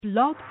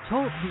Blog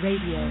Talk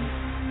Radio.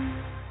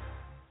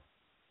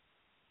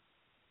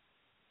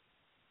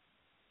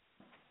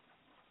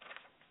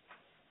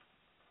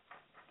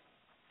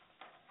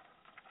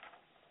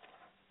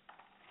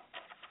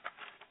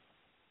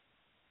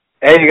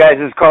 Hey, you guys,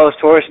 this is Carlos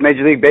Torres,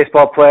 Major League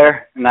Baseball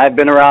player, and I've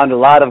been around a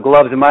lot of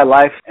gloves in my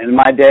life and in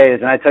my days,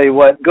 and I tell you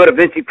what, go to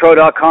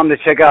VinciPro.com to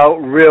check out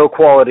real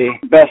quality.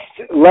 Best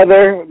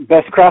leather,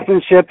 best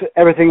craftsmanship,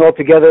 everything all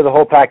together, the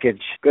whole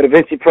package. Go to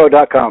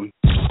VinciPro.com.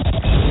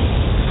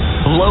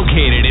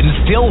 Located in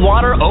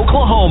Stillwater,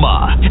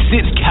 Oklahoma,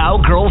 sits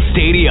Cowgirls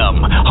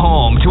Stadium,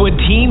 home to a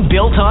team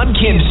built on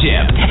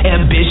kinship,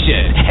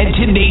 ambition, and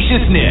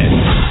tenaciousness.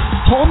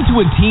 Home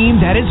to a team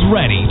that is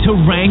ready to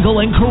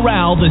wrangle and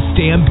corral the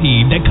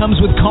stampede that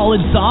comes with college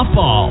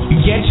softball.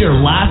 Get your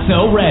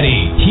lasso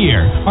ready.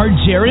 Here are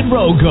Jared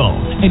Rogel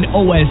and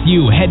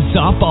OSU head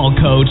softball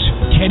coach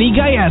Kenny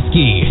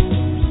Gajewski.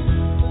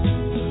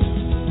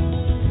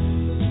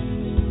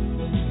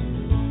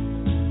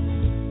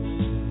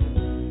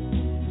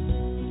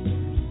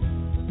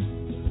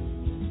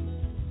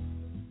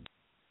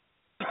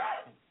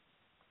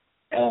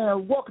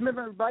 Welcome,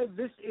 everybody.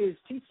 This is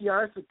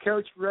TCR, the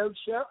Coach Road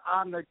Show.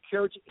 I'm the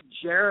coach,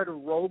 Jared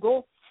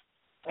Rogel.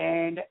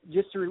 And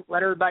just to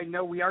let everybody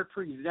know, we are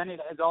presented,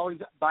 as always,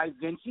 by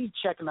Vinci.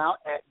 Check them out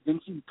at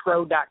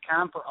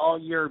VinciPro.com for all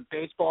your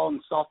baseball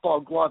and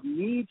softball glove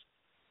needs.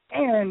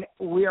 And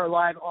we are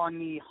live on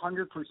the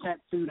 100%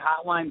 Food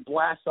Hotline.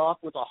 Blast off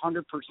with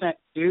 100%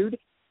 Food.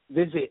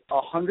 Visit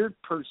 100%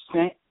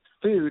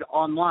 Food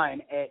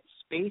online at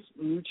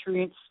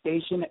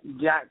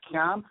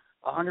spacenutrientstation.com.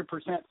 100%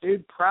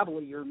 Food,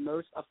 probably your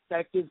most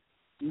effective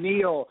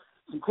meal.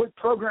 Some quick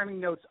programming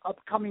notes,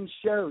 upcoming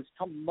shows.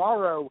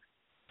 Tomorrow,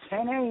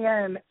 10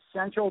 a.m.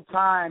 Central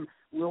Time,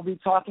 we'll be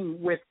talking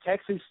with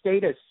Texas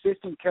State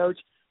assistant coach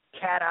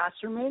Kat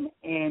Osterman.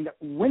 And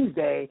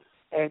Wednesday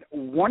at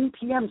 1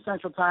 p.m.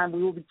 Central Time,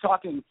 we will be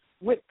talking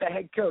with the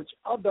head coach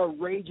of the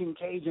Raging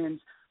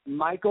Cajuns,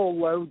 Michael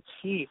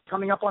Loteef.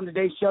 Coming up on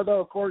today's show, though,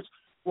 of course,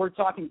 we're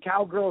talking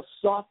Cowgirls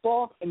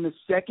Softball. In the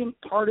second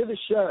part of the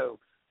show,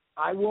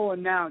 I will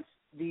announce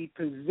the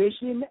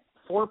position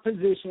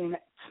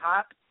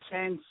top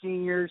 10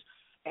 seniors,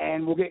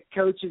 and we'll get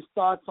Coach's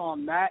thoughts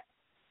on that.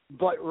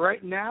 But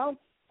right now,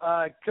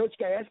 Coach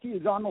Gajewski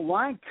is on the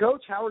line.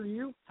 Coach, how are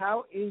you?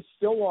 How is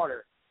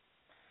Stillwater?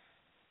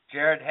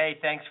 Jared, hey,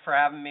 thanks for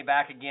having me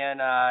back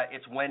again.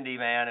 It's windy,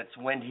 man. It's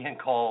windy and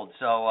cold,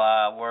 so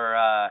we're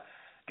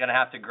going to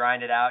have to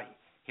grind it out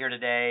here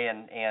today,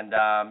 and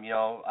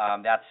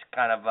that's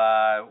kind of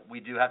we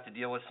do have to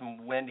deal with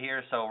some wind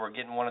here, so we're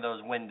getting one of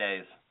those wind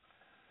days.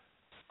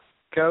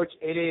 Coach,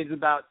 it is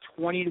about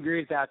 20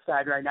 degrees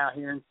outside right now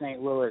here in St.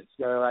 Louis,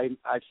 so I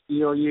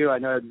feel you. I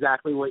know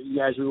exactly what you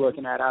guys are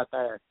looking at out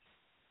there.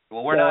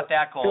 Well, we're not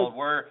that cold.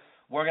 We're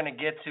going to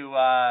get to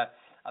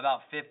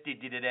about 50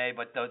 today,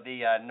 but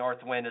the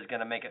north wind is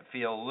going to make it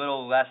feel a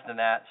little less than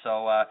that,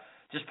 so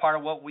just part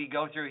of what we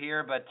go through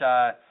here, but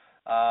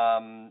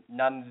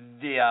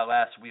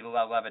nonetheless, we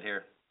love it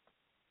here.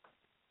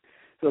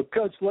 So,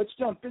 Coach, let's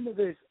jump into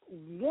this.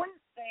 One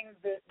thing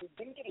that we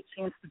didn't get a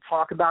chance to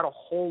talk about a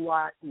whole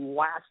lot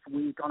last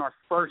week on our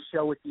first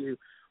show with you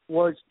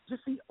was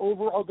just the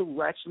overall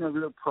direction of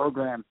your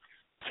program.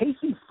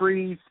 Casey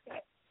Freeze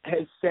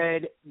has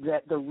said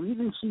that the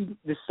reason she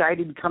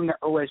decided to come to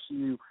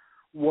OSU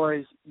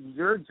was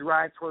your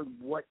drive toward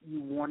what you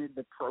wanted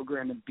the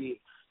program to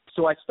be.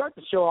 So I start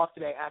the show off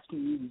today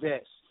asking you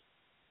this.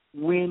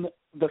 When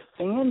the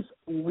fans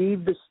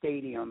leave the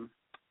stadium,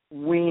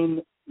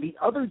 when the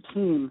other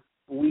team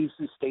leaves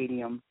the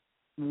stadium,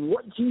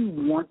 what do you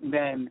want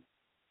them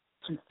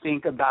to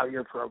think about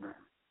your program?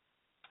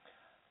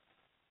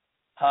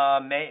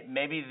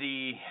 Maybe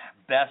the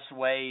best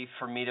way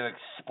for me to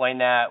explain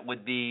that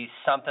would be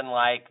something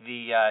like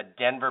the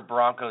Denver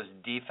Broncos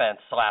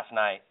defense last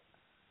night.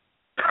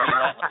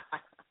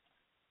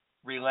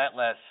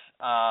 Relentless.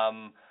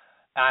 I'm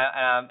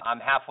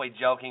halfway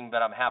joking,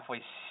 but I'm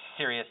halfway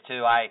serious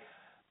too. I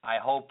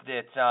hope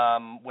that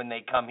when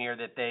they come here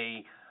that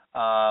they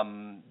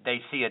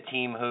see a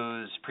team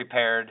who's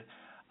prepared.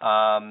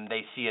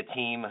 They see a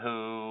team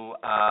who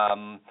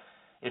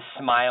is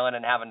smiling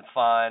and having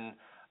fun.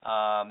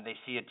 They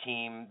see a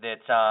team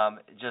that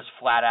just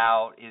flat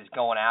out is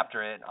going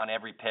after it on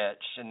every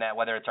pitch, and that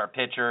whether it's our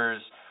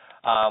pitchers,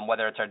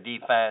 whether it's our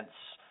defense,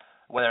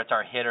 whether it's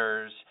our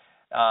hitters,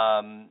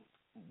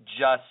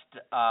 just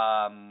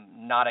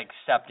not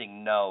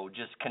accepting no,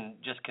 just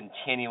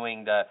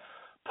continuing to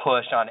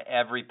push on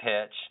every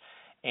pitch.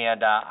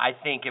 And I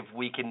think if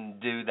we can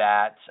do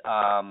that,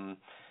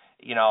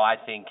 I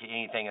think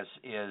anything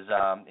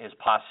is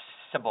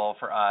possible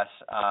for us.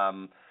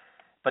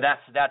 But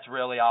that's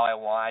really all I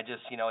want. I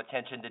just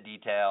attention to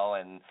detail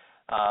and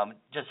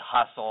just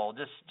hustle,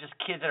 just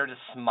kids that are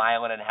just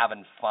smiling and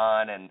having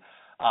fun, and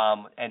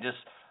just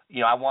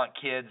I want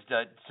kids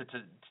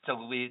to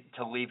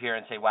leave here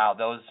and say, wow,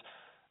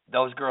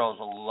 those girls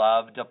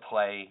love to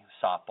play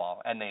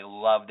softball and they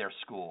love their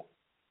school.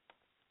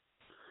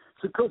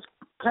 So, Coach,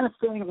 kind of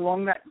staying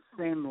along that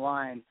same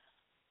line,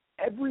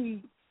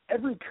 every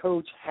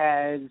coach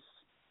has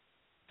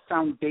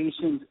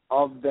foundations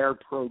of their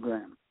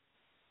program.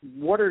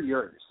 What are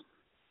yours?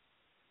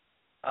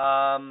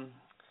 Well,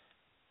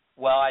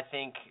 I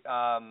think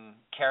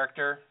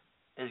character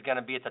is going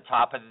to be at the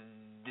top of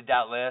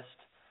that list.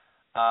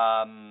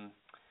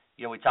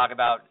 We talk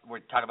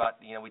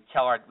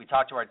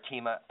to our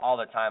team all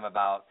the time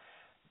about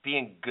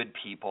being good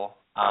people.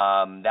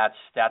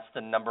 That's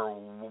the number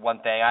one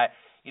thing.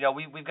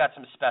 We've got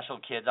some special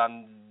kids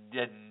on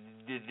this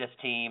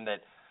team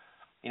that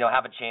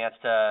have a chance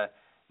to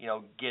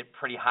get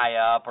pretty high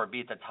up or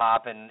be at the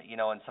top in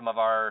some of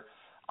our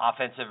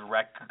offensive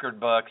record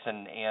books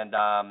and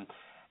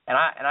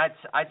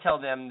I tell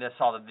them this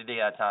all the day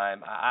at a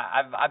time.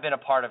 I've been a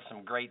part of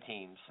some great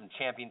teams, some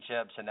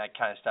championships and that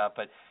kind of stuff,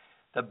 but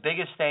the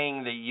biggest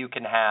thing that you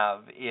can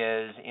have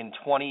is in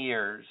 20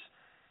 years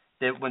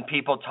that when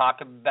people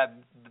talk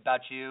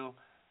about you,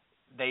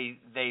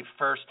 they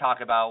first talk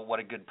about what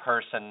a good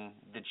person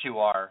that you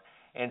are.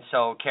 And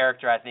so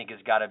character, I think, has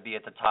got to be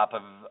at the top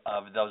of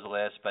those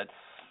lists. But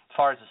as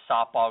far as the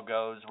softball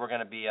goes, we're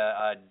going to be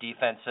a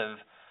defensively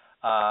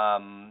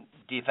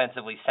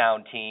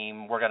sound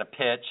team. We're going to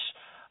pitch.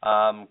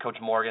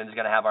 Coach Morgan's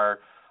going to have our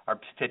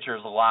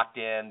pitchers locked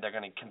in. They're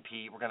going to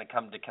compete. We're going to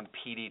come to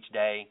compete each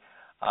day.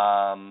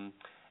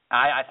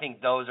 I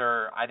think those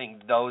are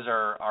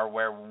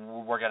where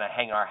we're going to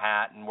hang our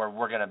hat and where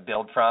we're going to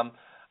build from.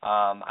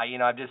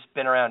 I've just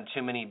been around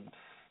too many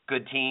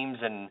good teams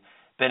and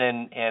been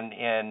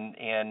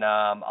in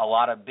a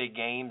lot of big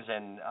games,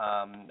 and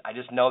I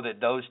just know that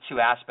those two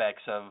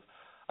aspects of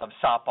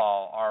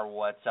softball are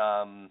what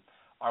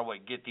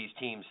get these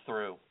teams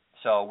through.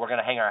 So we're going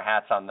to hang our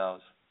hats on those.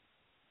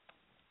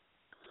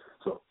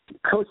 So,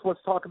 Coach,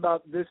 let's talk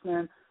about this,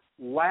 man.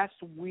 Last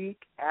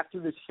week after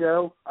the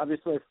show,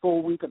 obviously a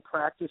full week of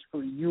practice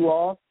for you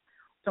all.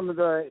 Some of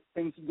the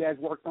things you guys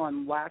worked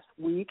on last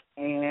week,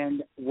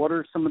 and what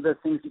are some of the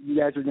things that you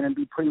guys are going to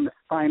be putting the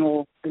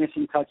final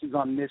finishing touches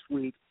on this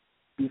week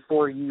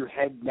before you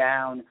head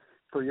down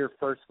for your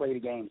first slate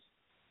of games?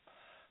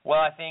 Well,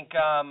 I think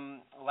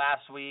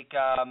last week,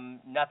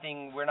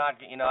 nothing. We're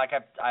not, like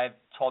I've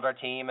told our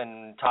team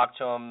and talked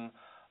to them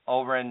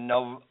over and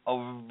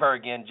over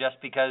again. Just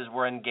because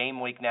we're in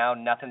game week now,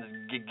 nothing's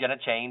gonna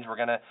change.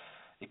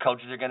 The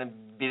coaches are gonna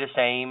be the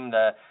same.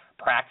 The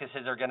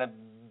practices are gonna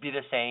be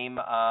the same.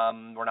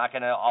 We're not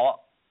gonna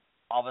all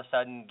of a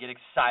sudden get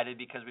excited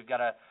because we've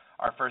got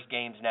our first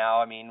games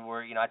now. I mean,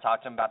 I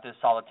talk to them about this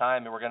all the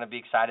time, and we're gonna be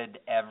excited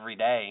every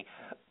day.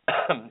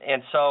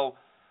 And so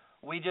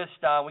we just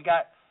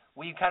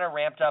we kind of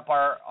ramped up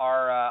our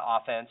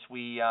offense.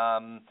 We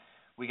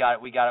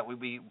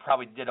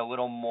probably did a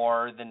little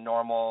more than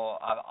normal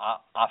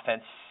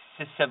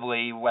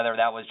offensively, whether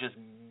that was just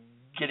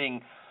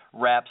getting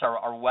reps.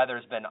 Our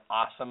weather's been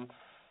awesome,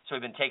 so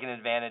we've been taking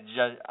advantage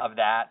of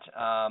that.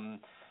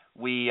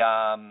 Like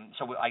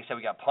I said,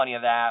 we got plenty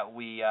of that.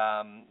 We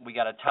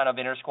got a ton of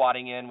inner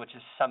squatting in, which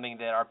is something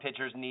that our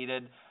pitchers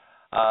needed,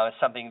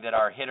 something that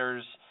our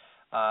hitters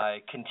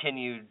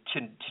continue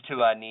to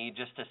need,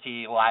 just to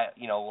see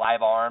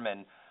live arm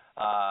and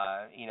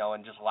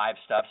and just live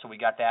stuff. So we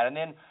got that, and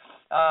then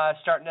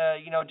starting to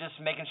just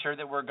making sure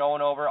that we're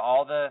going over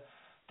all the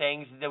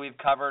things that we've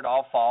covered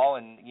all fall.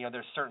 And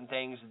there's certain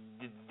things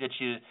that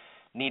you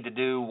need to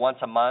do once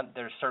a month.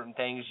 There's certain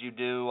things you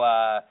do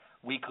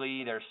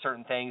weekly. There's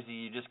certain things that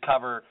you just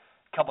cover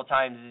a couple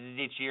times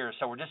each year.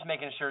 So we're just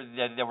making sure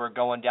that we're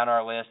going down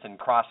our list and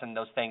crossing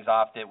those things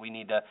off that we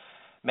need to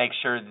make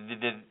sure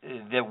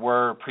that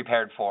we're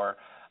prepared for.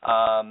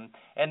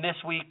 And this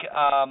week,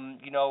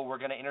 we're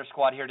going to inter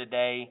squad here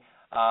today,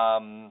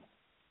 and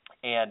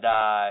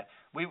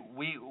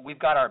we've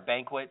got our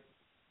banquet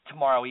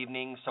tomorrow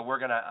evening. So we're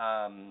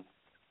gonna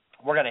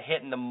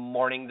hit in the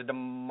morning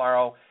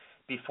tomorrow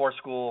before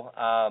school.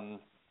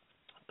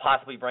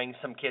 Possibly bring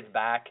some kids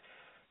back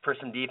for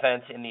some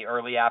defense in the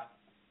early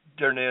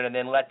afternoon, and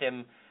then let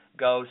them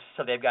go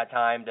so they've got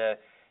time to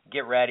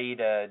get ready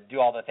to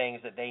do all the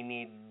things that they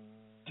need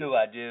to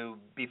do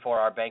before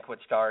our banquet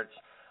starts.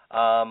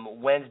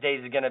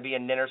 Wednesdays is going to be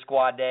an inter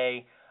squad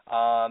day,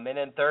 and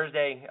then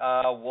Thursday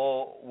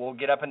we'll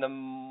get up in the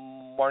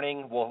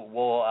morning.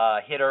 We'll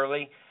hit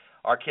early.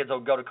 Our kids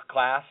will go to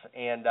class,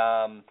 and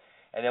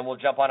then we'll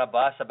jump on a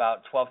bus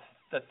about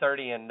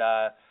 12:30 and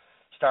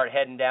start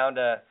heading down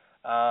to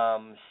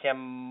San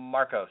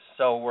Marcos.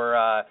 So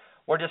we're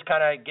just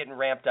kind of getting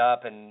ramped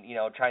up and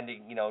trying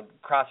to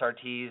cross our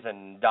T's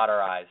and dot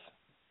our I's.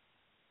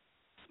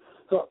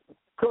 So,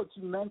 Coach,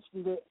 you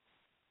mentioned it.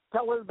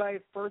 Tell everybody,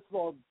 first of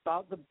all,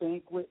 about the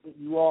banquet that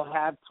you all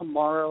have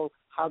tomorrow,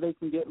 how they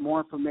can get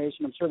more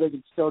information. I'm sure they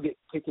can still get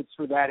tickets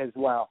for that as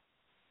well.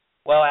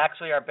 Well,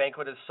 actually, our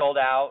banquet is sold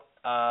out,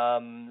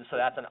 so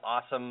that's an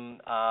awesome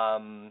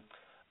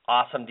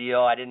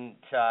deal. I didn't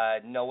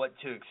know what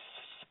to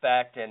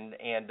expect,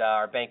 and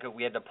our banquet,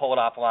 we had to pull it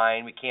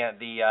offline. We can't.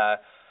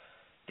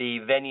 The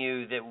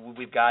venue that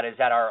we've got is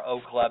at our O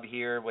Club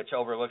here, which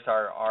overlooks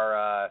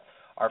our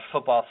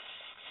football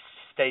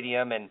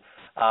stadium, and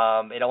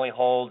it only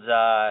holds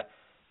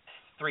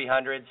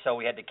 300, so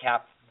we had to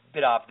cap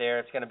it off there.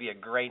 It's going to be a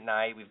great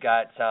night. We've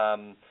got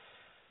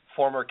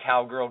former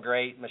Cowgirl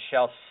great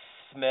Michelle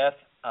Smith,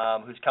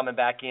 who's coming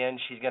back in.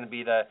 She's going to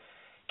be the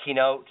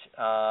keynote.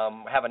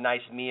 Have a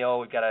nice meal.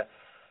 We've got a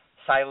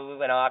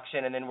silent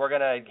auction, and then we're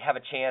going to have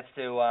a chance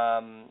to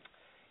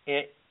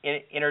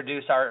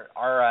introduce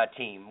our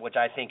team, which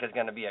I think is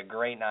going to be a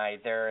great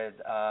night.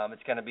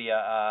 It's going to be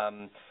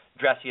a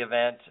dressy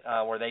event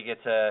where they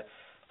get to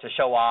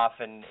show off,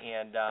 and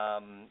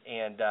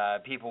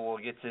people will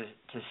get to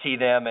see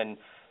them and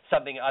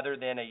something other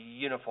than a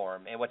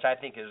uniform, and which I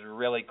think is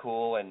really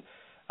cool. And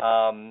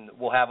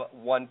we'll have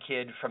one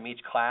kid from each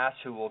class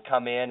who will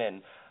come in,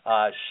 and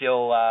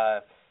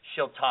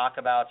she'll talk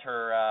about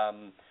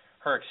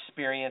her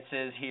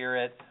experiences here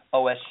at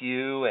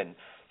OSU, and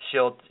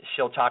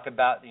she'll talk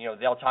about,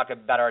 they'll talk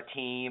about our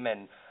team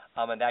and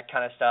that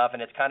kind of stuff,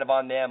 and it's kind of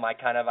on them. I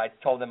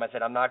told them, I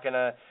said, I'm not going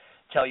to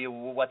tell you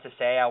what to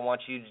say. I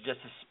want you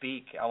just to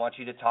speak. I want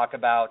you to talk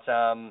about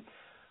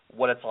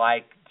what it's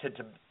like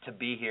to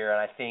be here, and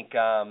I think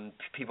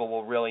people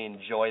will really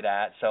enjoy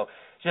that. So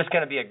it's just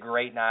going to be a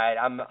great night.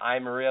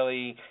 I'm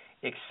really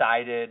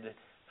excited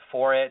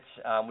for it.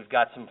 We've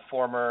got some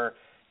former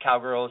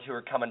Cowgirls who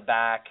are coming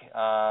back.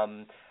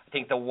 I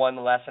think the one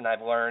lesson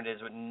I've learned is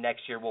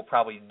next year we'll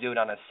probably do it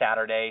on a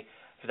Saturday,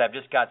 because I've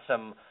just got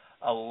some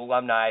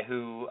alumni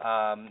who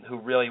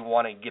really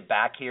want to get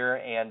back here,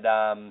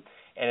 and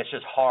it's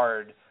just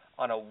hard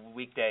on a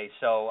weekday.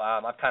 So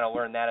I've kind of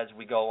learned that as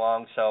we go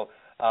along. So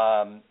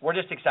we're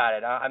just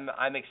excited.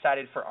 I'm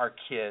excited for our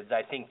kids.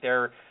 I think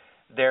they're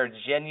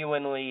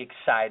genuinely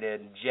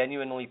excited,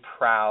 genuinely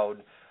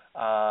proud,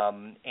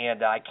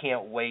 and I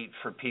can't wait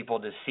for people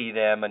to see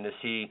them and to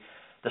see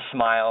the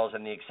smiles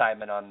and the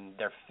excitement on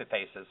their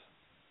faces.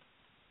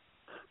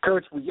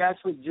 Coach, we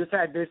actually just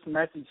had this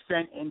message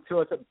sent into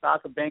us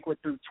about the banquet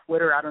through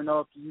Twitter. I don't know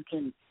if you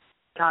can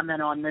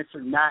comment on this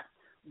or not,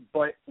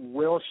 but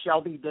will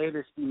Shelby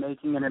Davis be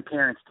making an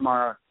appearance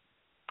tomorrow?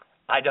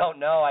 I don't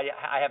know.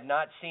 I have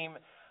not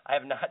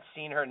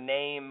seen her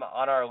name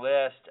on our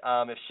list.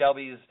 If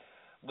Shelby's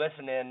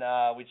listening,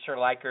 we'd sure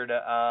like her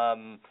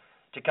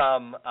to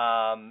come.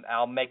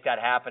 I'll make that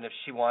happen if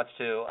she wants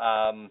to.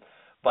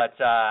 But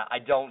I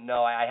don't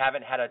know. I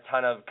haven't had a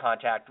ton of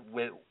contact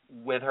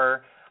with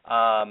her.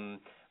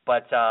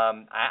 But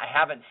I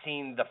haven't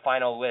seen the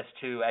final list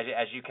too.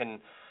 As you can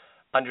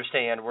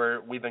understand,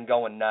 we've been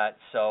going nuts.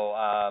 So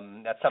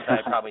that's something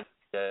I probably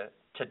need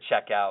to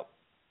check out.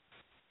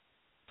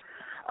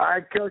 All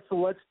right, Coach, so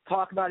let's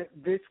talk about it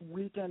this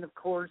weekend, of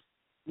course,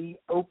 the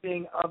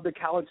opening of the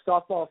college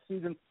softball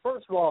season.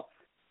 First of all,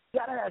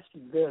 got to ask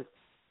you this.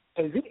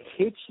 Has it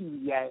hit you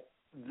yet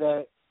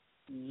that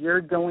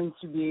you're going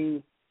to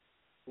be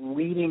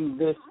leading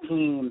this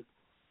team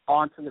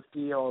onto the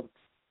field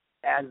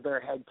as their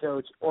head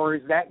coach, or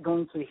is that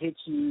going to hit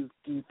you,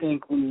 do you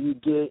think, when you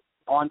get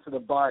onto the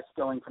bus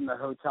going from the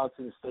hotel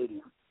to the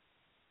stadium?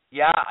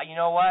 Yeah, you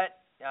know what?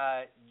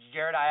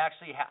 Jared, I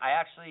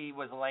actually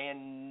was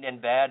laying in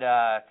bed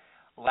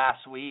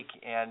last week,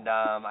 and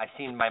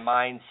my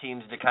mind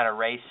seems to kind of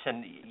race,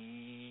 and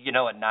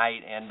at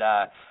night, and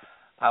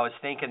I was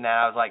thinking that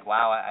I was like,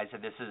 wow. I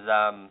said, this is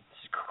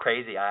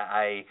crazy.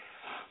 I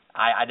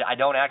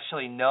don't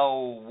actually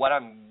know what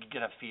I'm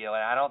gonna feel,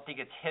 and I don't think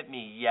it's hit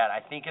me yet.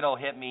 I think it'll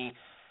hit me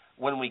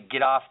when we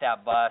get off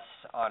that bus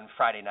on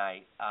Friday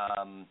night.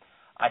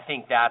 I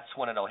think that's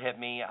when it'll hit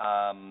me.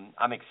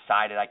 I'm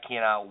excited. I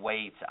cannot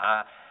wait.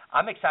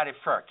 I'm excited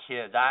for our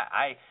kids.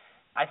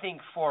 I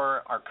think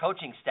for our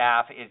coaching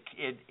staff,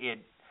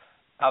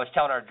 I was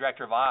telling our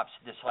director of ops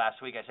this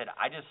last week, I said,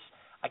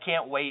 I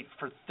can't wait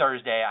for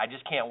Thursday. I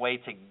just can't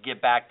wait to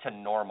get back to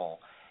normal.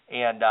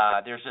 And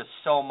there's just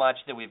so much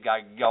that we've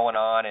got going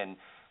on, and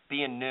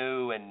being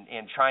new and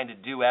trying to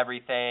do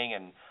everything,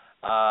 and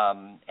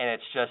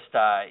it's just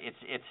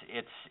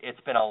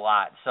it's been a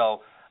lot.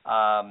 So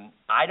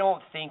I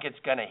don't think it's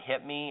going to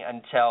hit me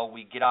until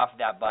we get off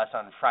that bus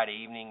on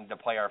Friday evening to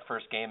play our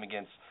first game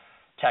against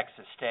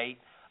Texas State.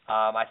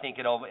 I think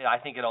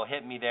it'll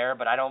hit me there,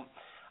 but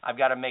I've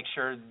got to make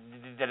sure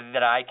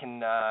that I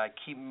can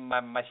keep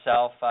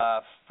myself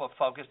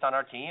focused on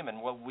our team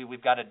and what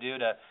we've got to do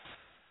to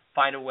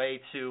find a way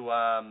to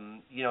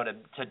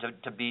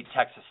to beat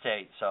Texas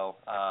State. So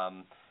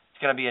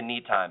it's going to be a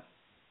neat time.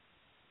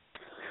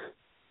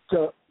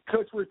 So,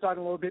 Coach, we were talking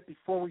a little bit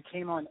before we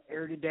came on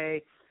air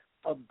today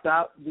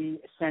about the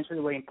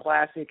CenturyLink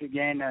Classic.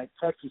 Again,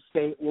 Texas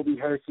State will be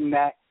hosting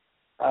that.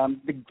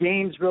 The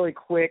game's really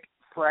quick.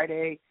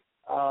 Friday,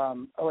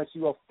 OSU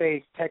will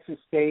face Texas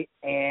State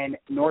and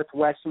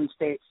Northwestern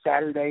State.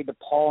 Saturday,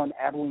 DePaul and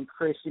Abilene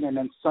Christian, and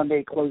then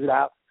Sunday close it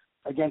out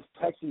against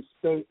Texas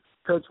State.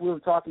 Coach, we were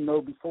talking, though,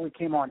 before we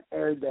came on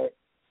air that,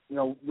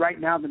 right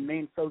now the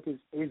main focus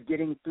is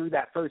getting through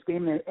that first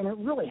game, and it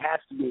really has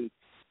to be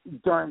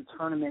during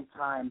tournament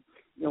time.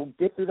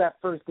 Get through that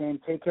first game,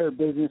 take care of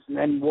business, and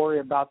then worry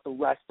about the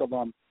rest of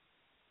them.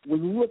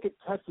 When you look at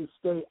Texas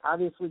State,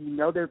 obviously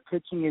their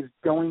pitching is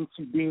going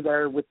to be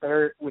there with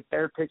their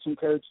pitching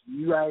coach.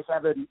 You guys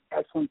have an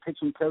excellent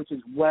pitching coach as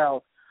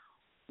well.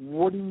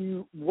 what do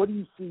you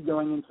see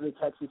going into the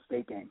Texas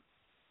State game?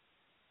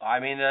 I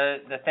mean,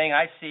 the thing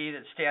I see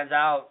that stands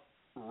out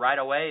right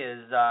away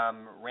is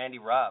Randy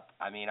Rupp.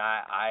 I mean,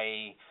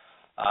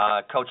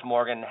 Coach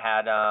Morgan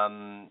had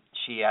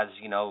she has,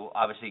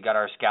 obviously got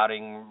our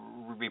scouting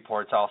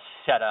reports all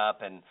set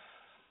up, and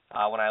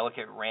when I look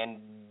at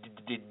Randy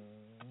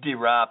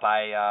Rupp,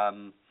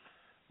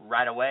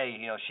 right away,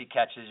 she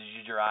catches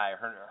your eye.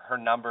 Her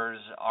numbers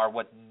are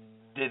what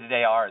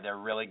they are. They're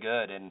really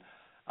good, and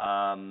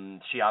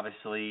she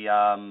obviously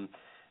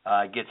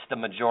gets the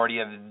majority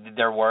of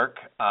their work.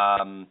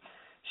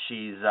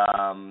 She's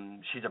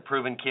a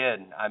proven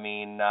kid. I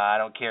mean, I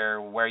don't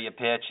care where you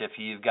pitch. If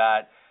you've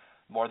got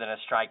more than a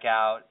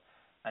strikeout,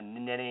 an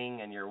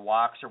inning, and your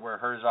walks are where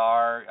hers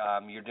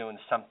are, you're doing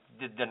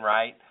something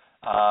right.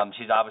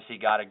 She's obviously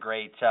got a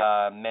great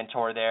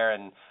mentor there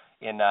in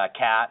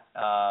Kat.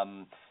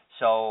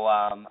 So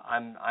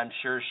I'm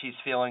sure she's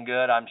feeling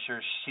good. I'm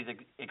sure she's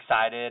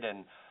excited,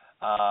 and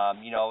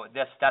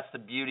that's the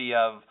beauty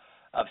of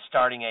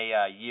starting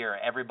a year.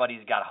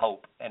 Everybody's got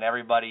hope, and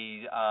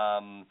everybody's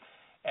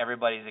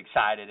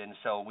excited, and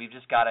so we've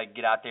just got to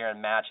get out there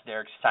and match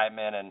their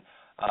excitement and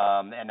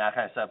that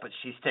kind of stuff. But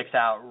she sticks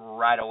out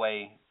right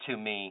away to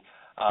me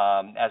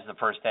as the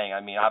first thing.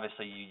 I mean,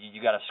 obviously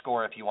you got to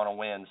score if you want to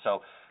win,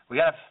 so we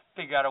got to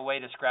figure out a way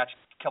to scratch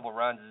a couple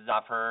runs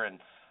off her and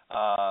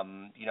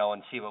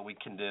and see what we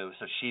can do.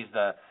 So she's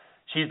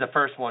the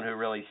first one who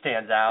really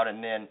stands out,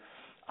 and then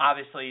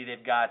obviously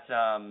they've got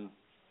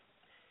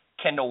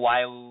Kendall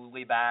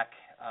Wiley back.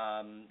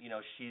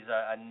 She's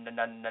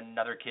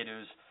another kid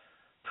who's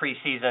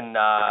preseason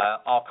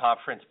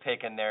all-conference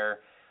pick on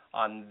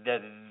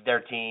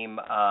their team.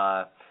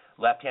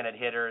 Left-handed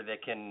hitter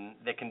that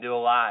can do a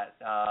lot.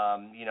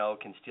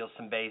 Can steal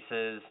some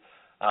bases.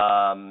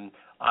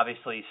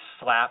 Obviously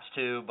slaps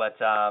too, but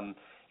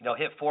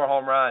hit 4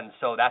 home runs.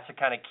 So that's the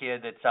kind of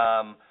kid that's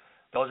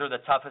those are the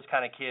toughest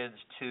kind of kids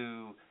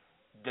to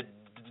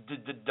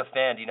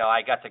defend.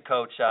 I got to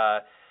coach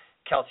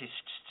Kelsey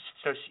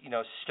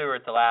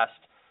Stewart the last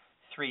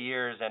 3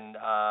 years,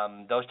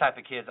 and those type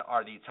of kids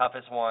are the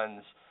toughest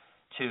ones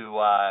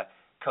to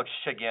coach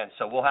against.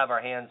 So we'll have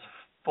our hands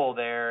full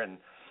there. And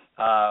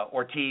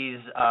Ortiz,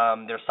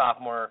 their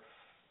sophomore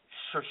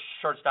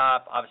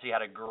shortstop, obviously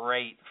had a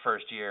great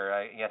first year.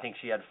 I think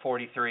she had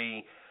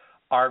 43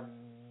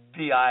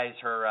 RBIs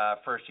her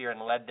first year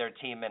and led their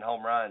team in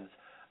home runs.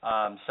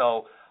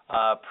 So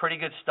pretty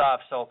good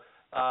stuff. So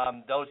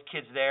those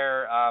kids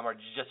there are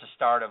just a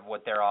start of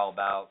what they're all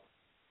about.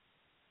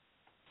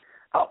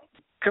 Oh,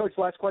 Coach,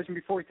 last question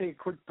before we take a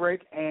quick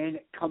break and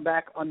come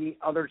back on the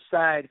other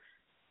side,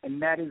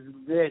 and that is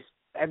this.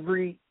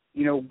 When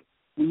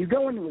you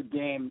go into a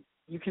game,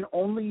 you can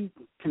only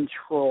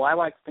control, I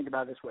like to think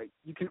about it this way,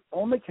 you can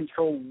only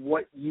control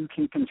what you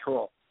can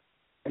control,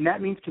 and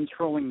that means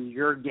controlling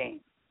your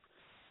game.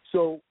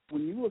 So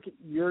when you look at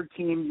your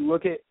team, you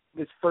look at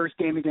this first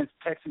game against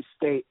Texas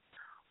State,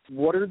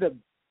 what are the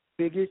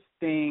biggest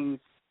things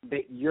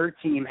that your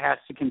team has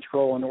to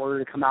control in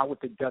order to come out with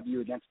the W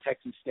against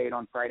Texas State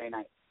on Friday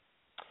night?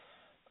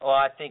 Well,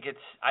 I think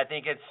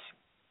it's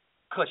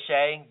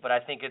cliche, but I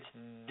think it's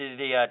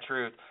the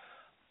truth.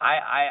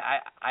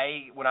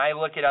 I when I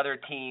look at other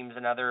teams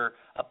and other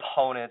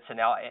opponents and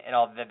all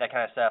that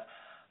kind of stuff,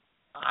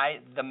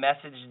 the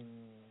message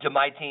to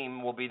my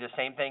team will be the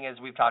same thing as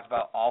we've talked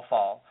about all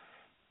fall.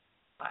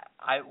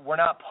 We're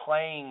not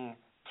playing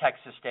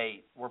Texas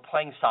State. We're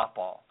playing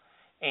softball.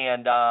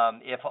 And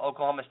if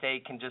Oklahoma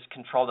State can just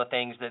control the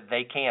things that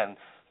they can,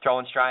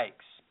 throwing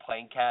strikes,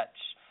 playing catch,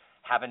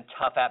 having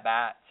tough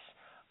at-bats,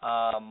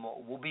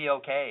 we'll be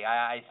okay.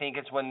 I think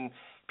it's when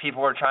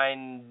people are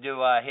trying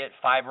to hit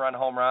 5-run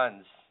home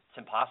runs. It's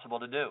impossible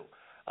to do.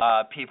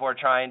 People are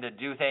trying to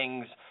do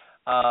things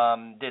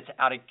that's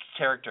out of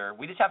character.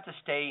 We just have to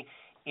stay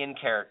in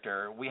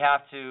character. We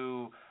have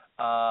to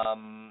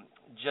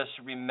just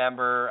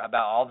remember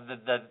about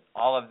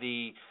all of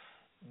the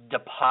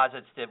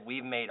deposits that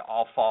we've made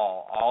all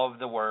fall, all of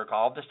the work,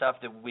 all of the stuff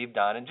that we've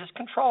done, and just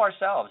control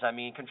ourselves. I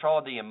mean,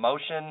 control the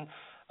emotion,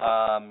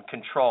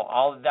 control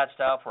all of that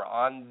stuff. We're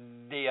on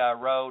the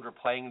road. We're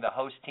playing the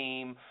host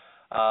team.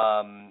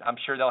 I'm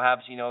sure they'll have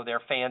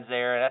their fans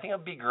there, and I think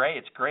it'll be great.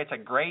 It's great. It's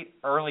a great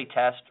early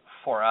test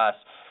for us.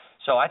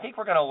 So I think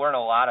we're going to learn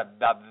a lot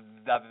about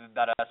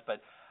us.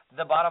 But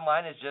the bottom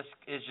line is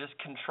just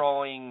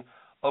controlling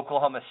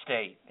Oklahoma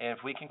State, and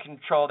if we can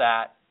control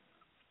that,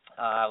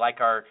 like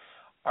our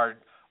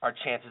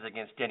chances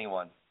against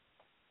anyone.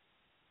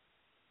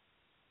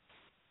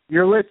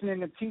 You're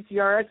listening to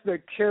TCRS, the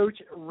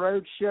Coach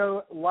Road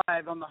Show,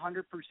 live on the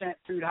 100%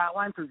 Food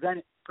Hotline,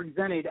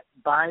 presented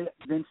by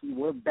Vincent.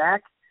 We're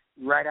back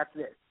right after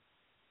this.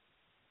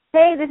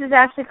 Hey, this is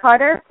Ashley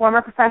Carter,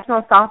 former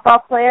professional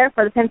softball player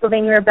for the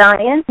Pennsylvania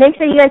Rebellion. Make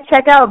sure you guys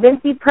check out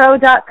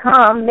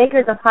VinceyPro.com,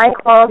 makers of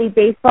high-quality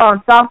baseball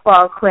and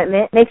softball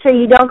equipment. Make sure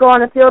you don't go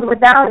on the field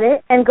without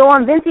it. And go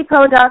on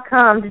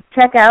VinceyPro.com to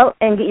check out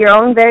and get your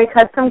own very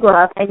custom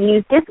glove and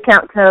use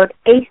discount code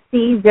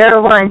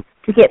AC01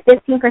 to to get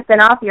 15%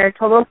 off your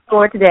total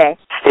score today.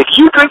 If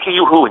you drink a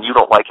Yoo-Hoo and you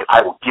don't like it,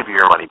 I will give you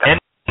your money back. And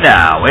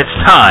now it's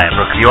time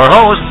for your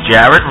host,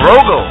 Jared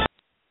Rogel.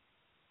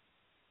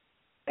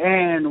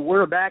 And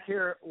we're back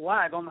here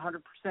live on the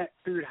 100%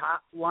 Food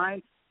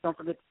Hotline. Don't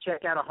forget to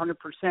check out 100%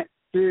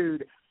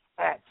 Food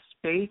at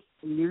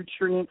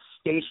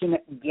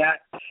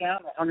spacenutrientstation.com.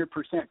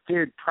 100%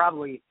 Food,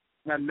 probably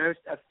the most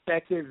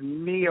effective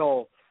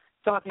meal.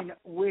 Talking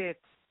with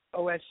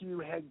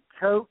OSU head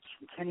coach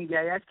Kenny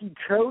Gajewski.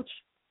 Coach,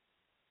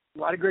 a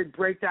lot of great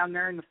breakdown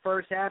there in the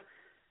first half.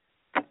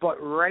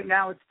 But right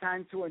now it's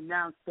time to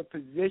announce the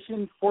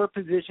position for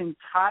position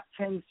top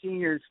 10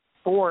 seniors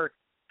for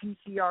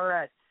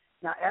PCRS.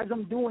 Now, as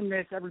I'm doing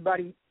this,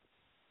 everybody,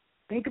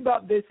 think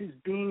about this as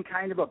being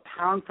kind of a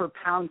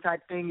pound-for-pound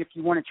type thing if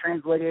you want to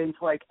translate it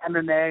into, like,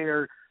 MMA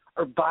or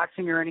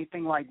boxing or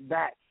anything like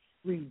that.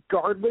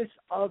 Regardless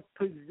of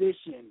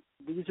position,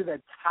 these are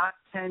the top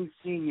 10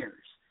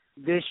 seniors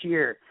this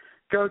year.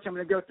 Coach, I'm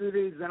going to go through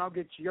these, then I'll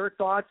get your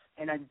thoughts,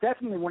 and I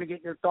definitely want to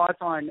get your thoughts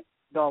on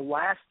the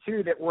last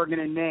two that we're going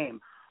to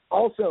name.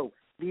 Also,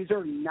 these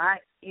are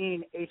not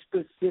in a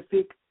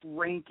specific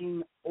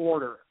ranking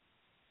order.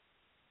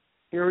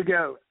 Here we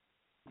go.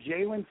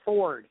 Jalen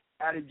Ford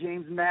out of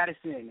James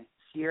Madison.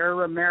 Sierra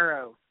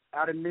Romero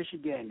out of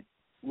Michigan.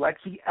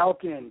 Lexi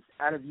Elkins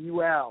out of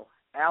UL.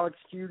 Alex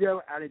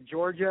Hugo out of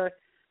Georgia.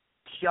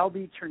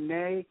 Shelby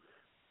Ternay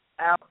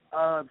out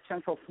of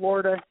Central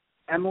Florida.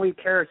 Emily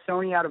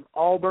Carasoni out of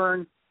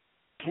Auburn.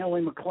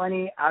 Haley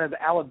McClenny out of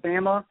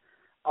Alabama.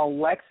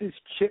 Alexis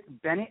Chip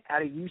Bennett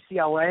out of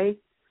UCLA.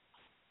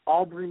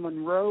 Aubrey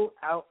Monroe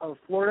out of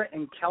Florida,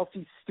 and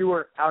Kelsey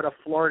Stewart out of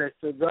Florida.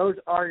 So those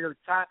are your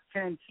top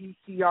 10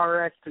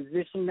 TCRS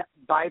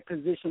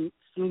position-by-position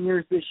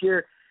seniors this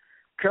year.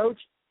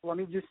 Coach, let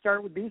me just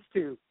start with these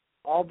two.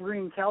 Aubrey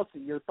and Kelsey,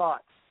 your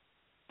thoughts?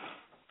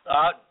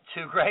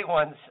 Two great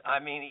ones. I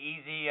mean,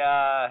 easy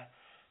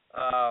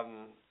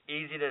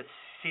to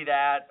see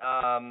that.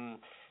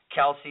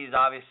 Kelsey's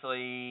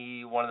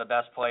obviously one of the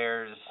best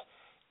players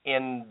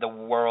in the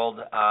world.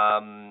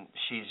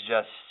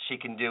 She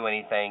can do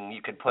anything.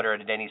 You could put her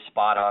at any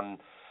spot on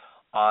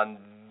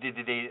the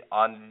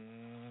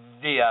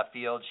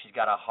field. She's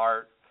got a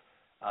heart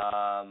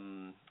of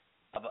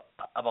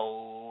a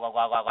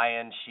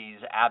lion.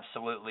 She's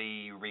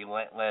absolutely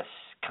relentless,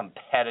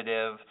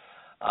 competitive,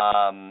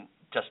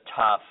 just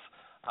tough.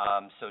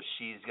 So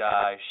she's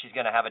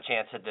going to have a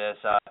chance at this.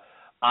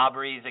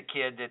 Aubrey's a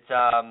kid that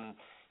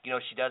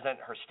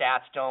her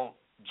stats don't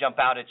jump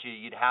out at you.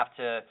 You'd have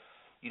to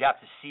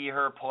see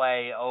her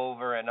play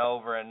over and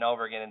over and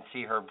over again and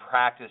see her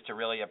practice to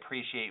really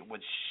appreciate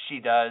what she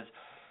does.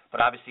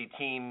 But obviously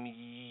Team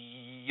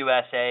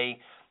USA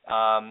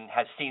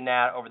has seen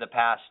that over the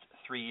past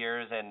 3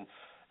 years, and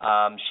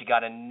she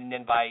got an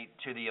invite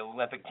to the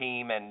Olympic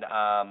team and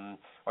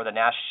or the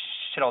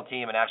national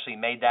team and actually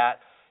made that.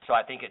 So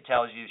I think it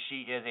tells you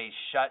she is a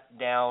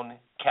shutdown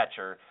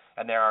catcher,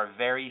 and there are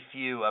very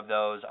few of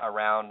those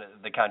around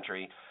the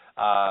country.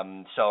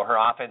 So her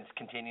offense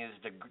continues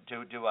to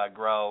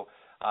grow,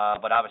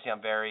 but obviously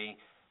I'm very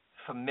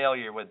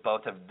familiar with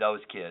both of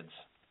those kids.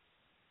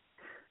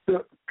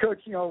 So,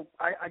 Coach,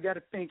 I got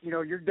to think,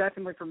 you're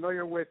definitely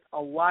familiar with a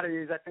lot of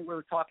these. I think we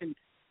were talking,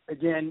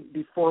 again,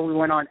 before we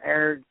went on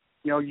air,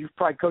 you've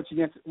probably coached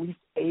against at least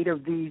 8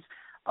 of these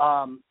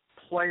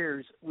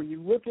players. When you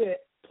look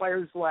at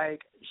players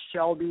like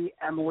Shelby,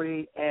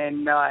 Emily,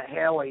 and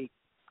Haley,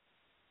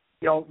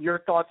 your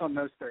thoughts on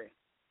those three?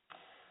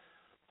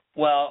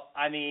 Well,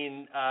 I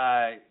mean,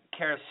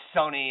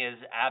 Carasoni is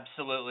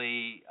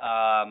absolutely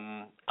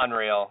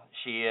unreal.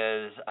 She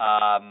is,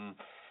 I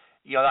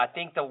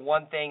think the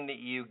one thing that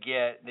you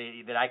get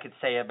that I could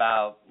say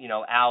about,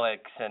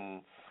 Alex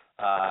and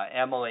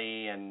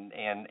Emily and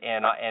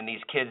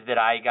these kids that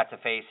I got to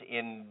face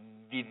in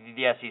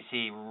the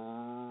SEC,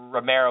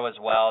 Romero as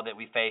well, that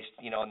we faced,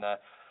 in the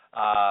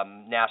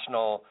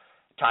national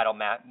title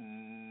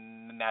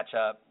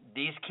matchup.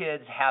 These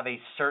kids have a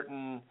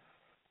certain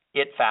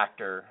it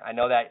factor. I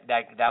know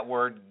that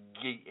word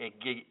it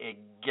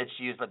gets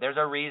used, but there's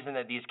a reason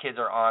that these kids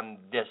are on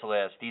this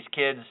list. These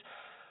kids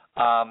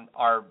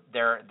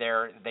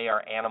they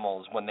are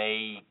animals when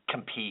they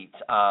compete.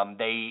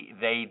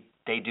 They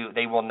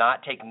will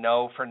not take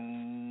no for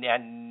an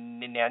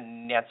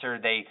answer.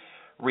 They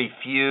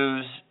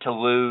refuse to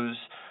lose.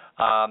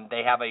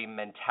 They have a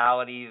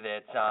mentality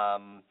that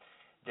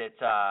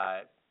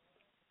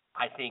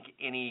I think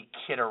any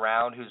kid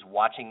around who's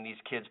watching these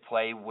kids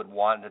play would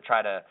want to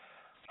try to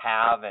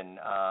have and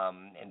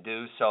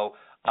do. So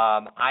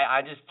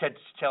I just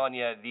telling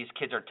you, these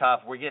kids are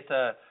tough. We get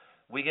the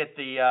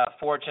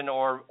fortune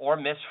or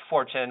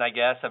misfortune, I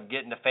guess, of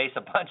getting to face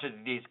a bunch of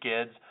these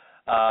kids,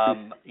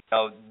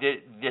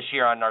 this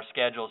year on our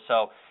schedule.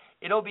 So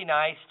it'll be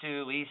nice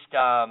to at least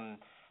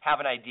have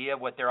an idea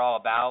of what they're all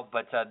about.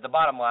 But the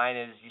bottom line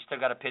is you still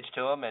got to pitch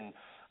to them, and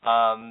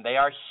they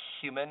are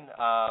human.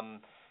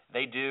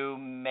 They do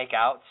make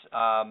outs,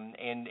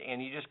 and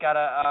you just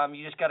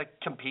gotta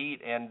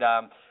compete. And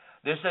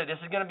this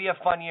is going to be a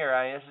fun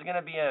year. This is going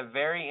to be a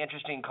very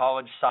interesting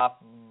college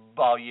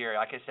softball year.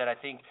 Like I said, I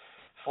think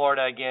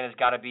Florida again has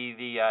got to be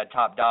the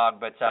top dog,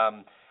 but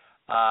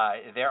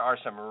there are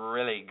some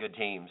really good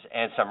teams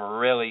and some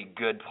really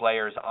good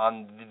players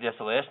on this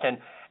list. And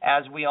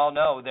as we all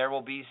know, there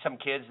will be some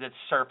kids that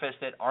surface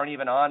that aren't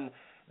even on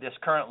this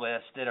current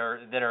list that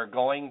are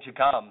going to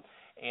come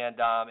and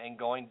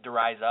going to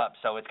rise up.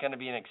 So it's going to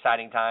be an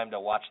exciting time to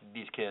watch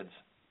these kids.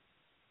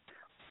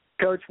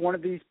 Coach, one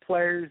of these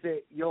players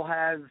that you'll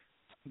have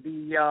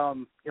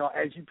the,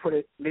 as you put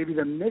it, maybe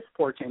the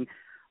misfortune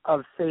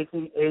of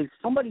facing is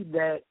somebody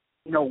that,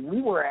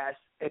 we were asked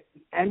at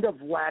the end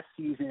of last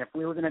season if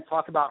we were going to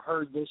talk about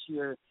her this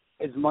year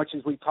as much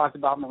as we talked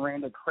about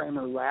Miranda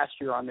Kramer last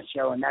year on the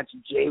show, and that's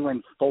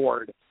Jalen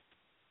Ford.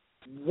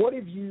 What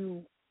have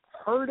you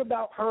heard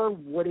about her?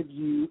 What have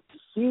you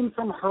seen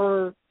from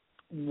her?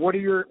 What are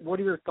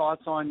your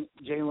thoughts on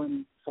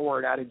Jalen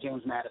Ford out of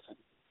James Madison?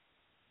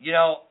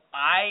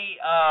 I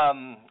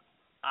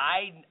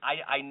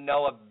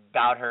know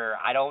about her.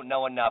 I don't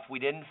know enough. We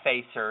didn't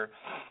face her.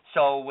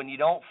 So when you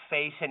don't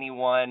face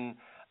anyone,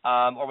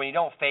 or when you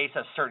don't face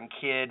a certain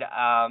kid,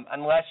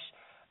 unless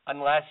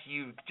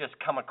you just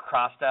come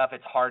across stuff,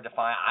 it's hard to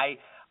find.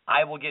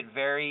 I will get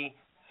very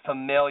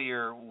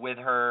familiar with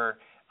her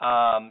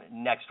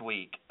next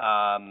week.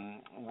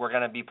 We're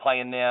going to be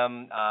playing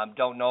them.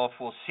 Don't know if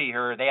we'll see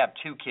her. They have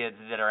two kids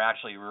that are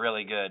actually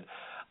really good.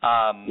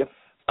 Yep.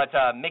 But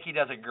Mickey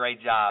does a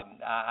great job.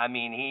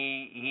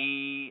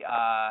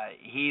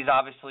 He's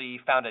obviously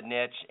found a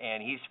niche,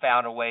 and he's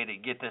found a way to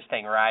get this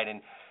thing right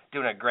and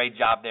doing a great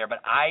job there. But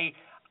I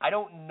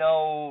don't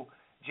know,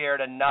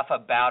 Jared, enough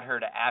about her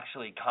to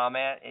actually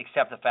comment,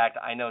 except the fact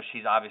I know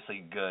she's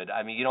obviously good.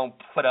 I mean, you don't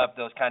put up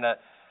those kind of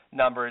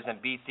numbers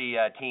and beat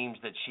the teams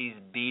that she's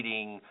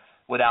beating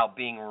without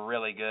being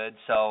really good.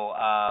 So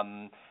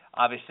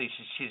obviously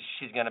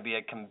she's going to be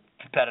a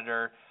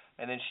competitor.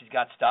 And then she's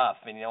got stuff,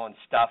 and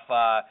stuff.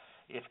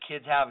 If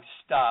kids have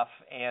stuff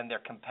and they're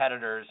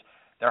competitors,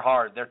 they're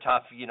hard, they're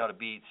tough, to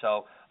beat.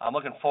 So I'm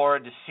looking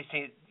forward to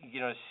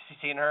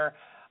seeing her.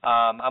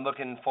 I'm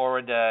looking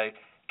forward to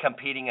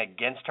competing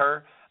against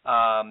her,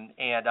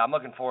 and I'm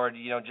looking forward,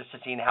 just to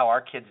seeing how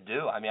our kids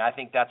do. I mean, I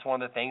think that's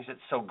one of the things that's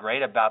so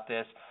great about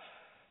this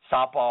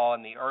softball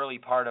in the early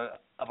part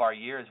of our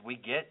years. We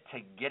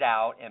get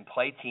out and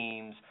play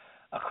teams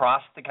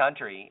across the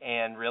country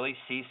and really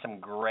see some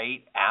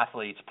great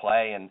athletes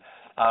play, and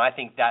I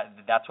think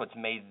that's what's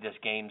made this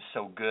game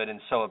so good and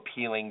so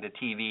appealing to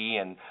TV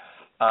and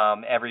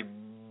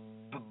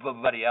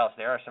everybody else.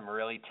 There are some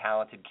really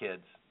talented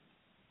kids.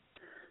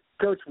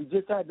 Coach, we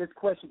just had this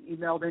question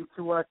emailed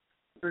into us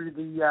through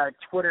the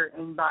Twitter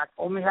inbox.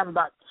 Only have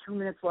about 2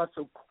 minutes left,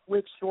 so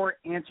quick, short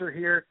answer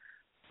here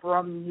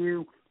from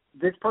you.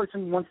 This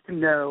person wants to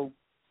know,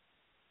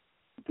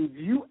 did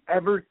you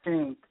ever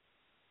think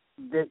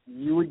that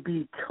you would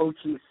be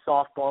coaching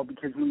softball?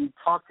 Because when you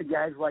talk to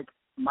guys like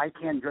Mike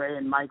Andre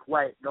and Mike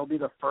White, they'll be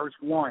the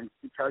first ones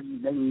to tell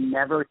you they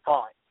never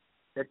thought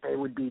that they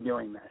would be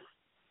doing this.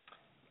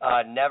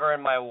 Never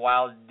in my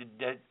wildest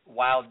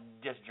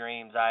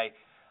dreams. I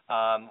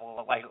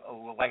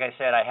like I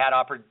said, I had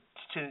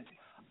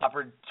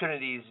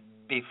opportunities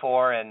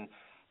before, and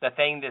the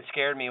thing that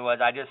scared me was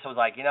I just was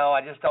like,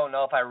 I just don't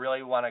know if I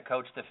really want to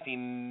coach the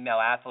female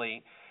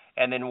athlete.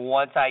 And then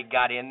once I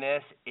got in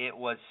this, it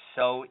was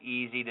so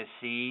easy to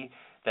see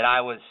that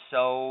I was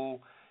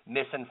so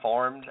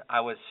misinformed.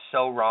 I was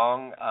so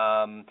wrong.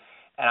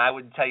 And I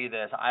would tell you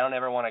this, I don't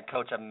ever want to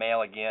coach a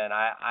male again.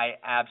 I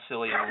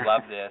absolutely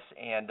love this.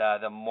 And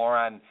the more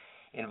I'm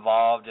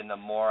involved and the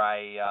more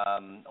I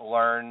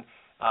learn,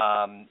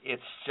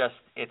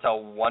 it's a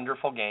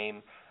wonderful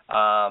game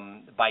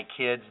by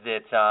kids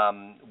that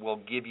will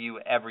give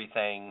you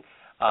everything.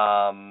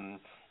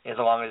 As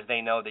long as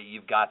they know that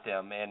you've got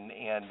them,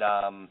 and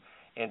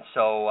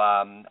so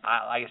like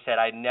I said,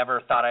 I never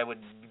thought I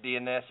would be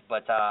in this,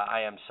 but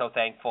I am so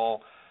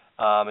thankful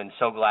and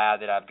so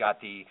glad that I've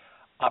got the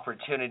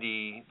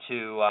opportunity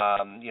to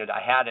I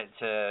had it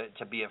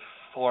to be at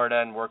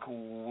Florida and work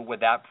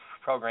with that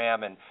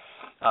program and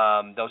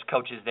those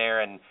coaches there,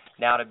 and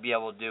now to be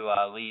able to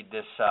lead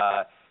this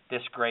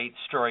great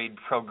storied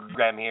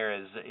program here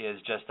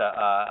is just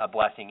a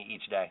blessing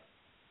each day.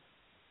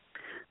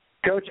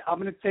 Coach, I'm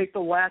going to take the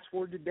last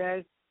word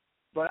today,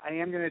 but I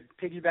am going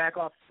to piggyback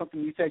off something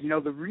you said.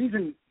 The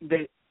reason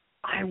that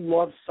I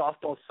love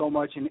softball so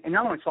much, and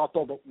not only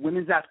softball, but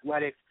women's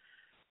athletics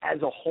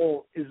as a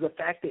whole, is the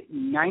fact that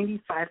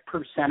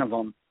 95% of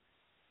them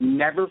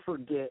never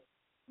forget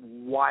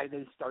why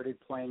they started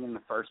playing in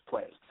the first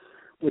place.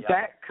 With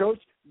that,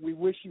 Coach, we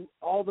wish you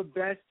all the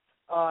best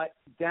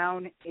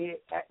down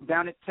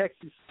at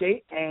Texas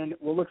State, and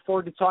we'll look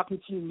forward to talking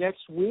to you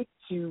next week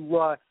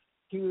to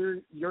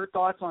hear your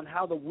thoughts on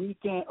how the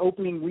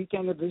opening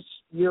weekend of this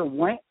year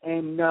went,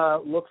 and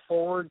look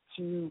forward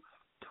to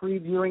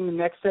previewing the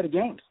next set of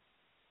games.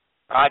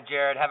 All right,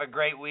 Jared, have a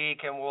great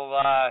week, and we'll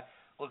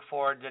look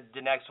forward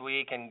to next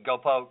week, and go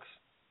Pokes.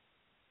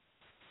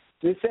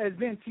 This has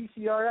been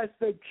TCRS,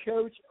 the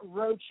Coach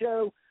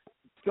Roadshow.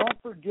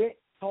 don't forget,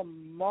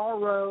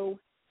 tomorrow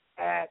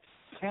at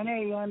 10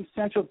 a.m.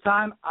 Central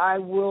Time, I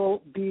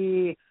will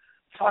be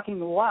talking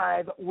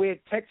live with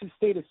Texas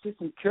State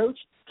assistant coach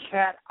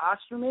Kat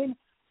Osterman.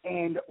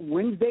 And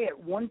Wednesday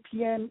at 1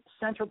 p.m.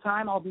 Central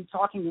Time, I'll be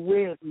talking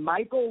with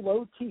Michael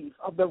Loteef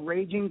of the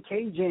Raging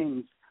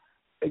Cajuns.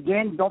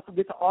 Again, don't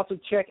forget to also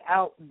check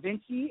out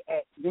Vinci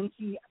at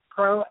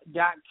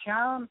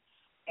vincipro.com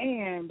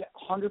and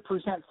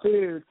 100%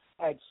 Food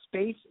at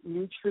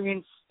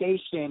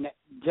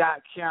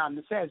spacenutrientstation.com.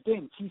 This has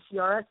been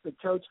TCRS, the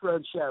Coach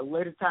Road Show.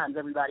 Later times,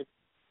 everybody.